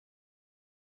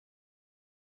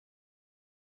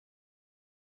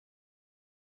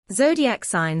Zodiac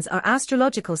signs are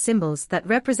astrological symbols that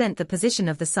represent the position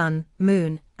of the sun,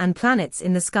 moon, and planets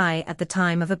in the sky at the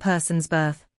time of a person's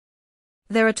birth.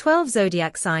 There are 12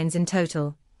 zodiac signs in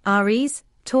total: Aries,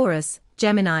 Taurus,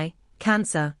 Gemini,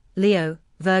 Cancer, Leo,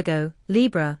 Virgo,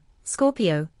 Libra,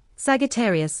 Scorpio,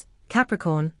 Sagittarius,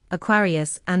 Capricorn,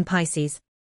 Aquarius, and Pisces.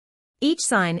 Each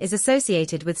sign is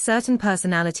associated with certain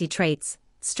personality traits,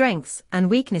 strengths, and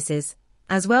weaknesses,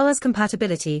 as well as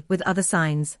compatibility with other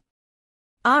signs.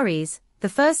 Aries, the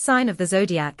first sign of the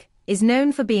zodiac, is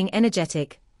known for being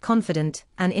energetic, confident,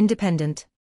 and independent.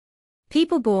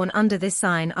 People born under this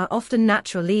sign are often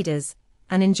natural leaders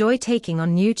and enjoy taking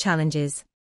on new challenges.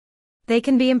 They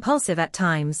can be impulsive at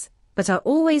times, but are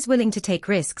always willing to take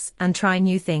risks and try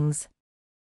new things.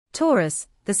 Taurus,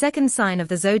 the second sign of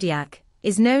the zodiac,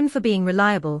 is known for being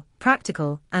reliable,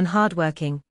 practical, and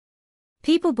hardworking.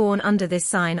 People born under this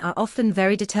sign are often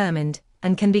very determined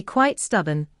and can be quite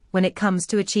stubborn when it comes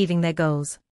to achieving their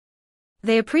goals.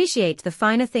 They appreciate the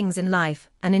finer things in life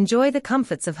and enjoy the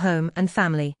comforts of home and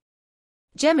family.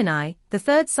 Gemini, the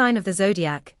third sign of the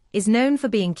zodiac, is known for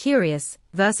being curious,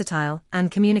 versatile, and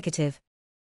communicative.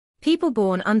 People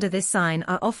born under this sign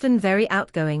are often very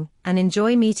outgoing and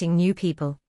enjoy meeting new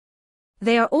people.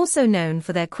 They are also known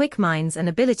for their quick minds and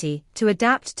ability to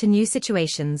adapt to new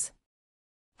situations.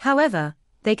 However,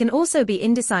 they can also be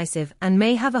indecisive and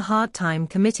may have a hard time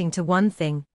committing to one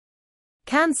thing.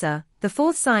 Cancer, the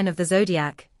fourth sign of the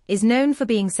zodiac, is known for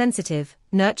being sensitive,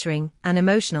 nurturing, and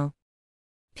emotional.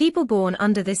 People born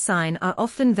under this sign are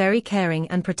often very caring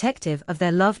and protective of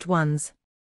their loved ones.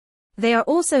 They are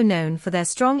also known for their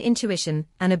strong intuition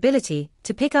and ability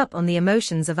to pick up on the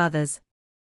emotions of others.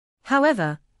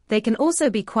 However, they can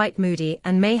also be quite moody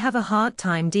and may have a hard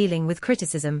time dealing with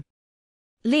criticism.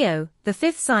 Leo, the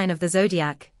fifth sign of the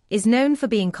zodiac, is known for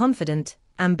being confident,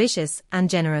 ambitious, and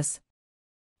generous.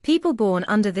 People born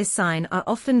under this sign are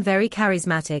often very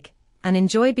charismatic and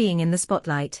enjoy being in the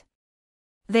spotlight.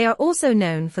 They are also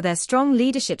known for their strong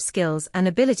leadership skills and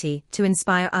ability to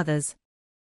inspire others.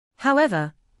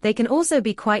 However, they can also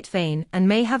be quite vain and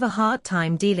may have a hard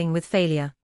time dealing with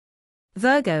failure.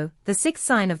 Virgo, the sixth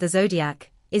sign of the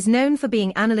zodiac, is known for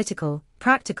being analytical,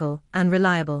 practical, and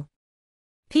reliable.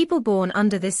 People born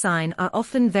under this sign are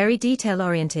often very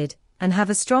detail-oriented and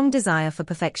have a strong desire for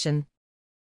perfection.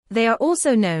 They are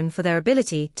also known for their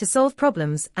ability to solve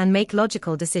problems and make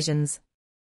logical decisions.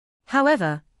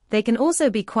 However, they can also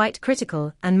be quite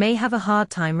critical and may have a hard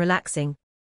time relaxing.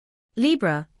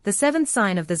 Libra, the seventh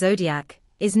sign of the zodiac,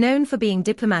 is known for being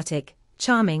diplomatic,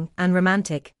 charming, and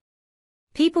romantic.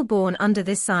 People born under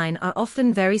this sign are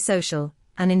often very social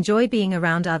and enjoy being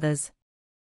around others.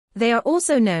 They are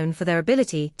also known for their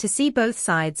ability to see both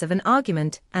sides of an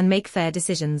argument and make fair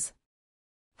decisions.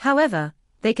 However,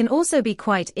 they can also be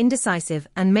quite indecisive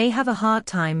and may have a hard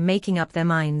time making up their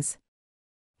minds.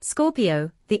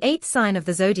 Scorpio, the eighth sign of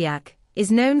the zodiac,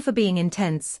 is known for being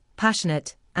intense,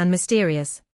 passionate, and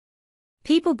mysterious.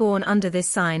 People born under this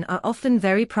sign are often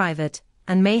very private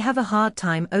and may have a hard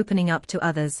time opening up to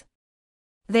others.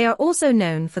 They are also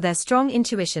known for their strong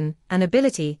intuition and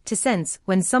ability to sense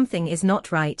when something is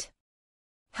not right.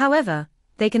 However,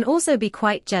 they can also be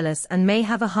quite jealous and may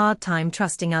have a hard time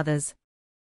trusting others.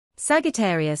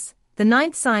 Sagittarius, the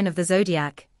ninth sign of the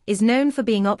zodiac, is known for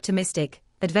being optimistic,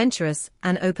 adventurous,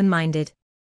 and open-minded.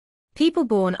 People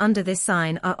born under this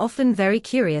sign are often very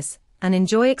curious and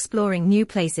enjoy exploring new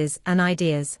places and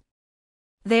ideas.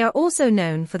 They are also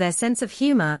known for their sense of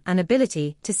humor and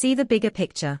ability to see the bigger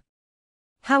picture.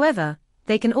 However,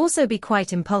 they can also be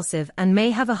quite impulsive and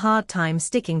may have a hard time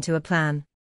sticking to a plan.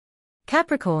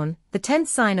 Capricorn, the 10th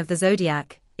sign of the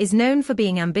zodiac, is known for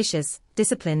being ambitious,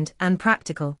 disciplined, and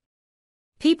practical.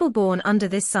 People born under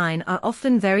this sign are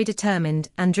often very determined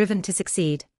and driven to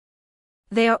succeed.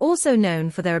 They are also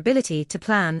known for their ability to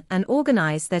plan and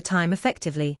organize their time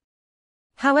effectively.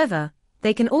 However,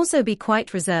 they can also be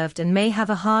quite reserved and may have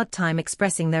a hard time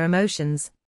expressing their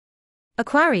emotions.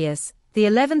 Aquarius, the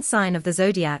 11th sign of the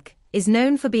zodiac, is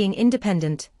known for being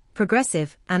independent,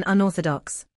 progressive, and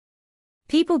unorthodox.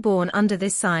 People born under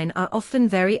this sign are often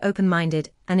very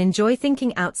open-minded and enjoy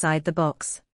thinking outside the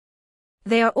box.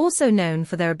 They are also known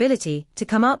for their ability to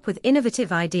come up with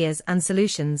innovative ideas and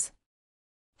solutions.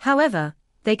 However,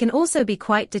 they can also be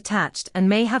quite detached and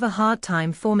may have a hard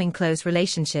time forming close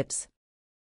relationships.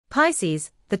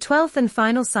 Pisces, the 12th and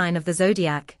final sign of the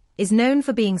zodiac, is known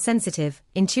for being sensitive,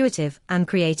 intuitive, and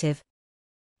creative.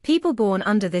 People born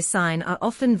under this sign are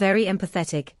often very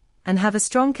empathetic and have a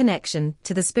strong connection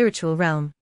to the spiritual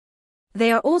realm.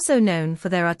 They are also known for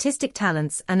their artistic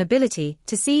talents and ability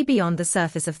to see beyond the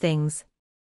surface of things.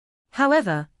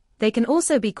 However, They can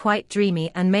also be quite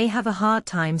dreamy and may have a hard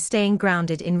time staying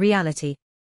grounded in reality.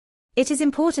 It is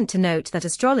important to note that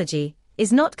astrology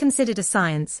is not considered a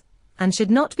science and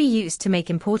should not be used to make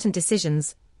important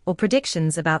decisions or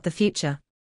predictions about the future.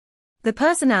 The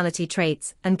personality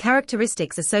traits and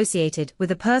characteristics associated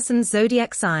with a person's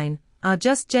zodiac sign are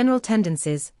just general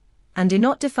tendencies and do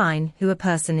not define who a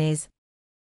person is.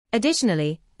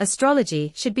 Additionally,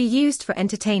 astrology should be used for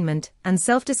entertainment and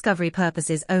self-discovery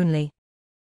purposes only.